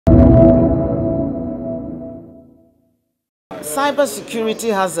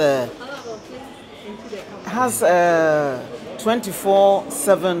cybersecurity has a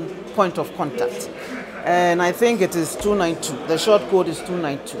 24/7 point of contact, and I think it is 292. The short code is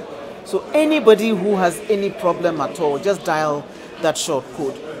 292. So anybody who has any problem at all, just dial that short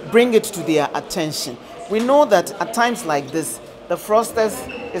code. Bring it to their attention. We know that at times like this, the fraudsters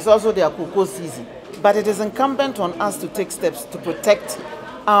is also their cocoa season, but it is incumbent on us to take steps to protect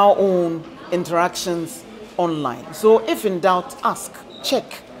our own interactions online. So if in doubt, ask,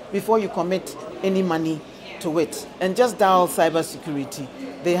 check before you commit any money to it, and just dial cybersecurity.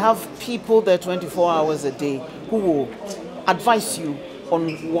 They have people there 24 hours a day who will advise you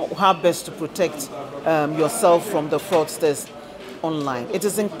on how best to protect yourself from the fraudsters online. It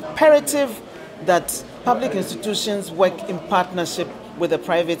is imperative that public institutions work in partnership with the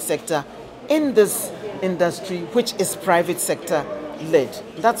private sector in this industry, which is private sector led.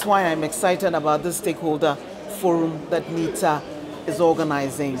 That's why I'm excited about this stakeholder forum that NITA is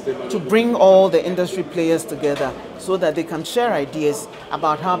organizing, to bring all the industry players together so that they can share ideas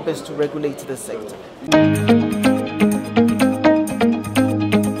about how best to regulate the sector.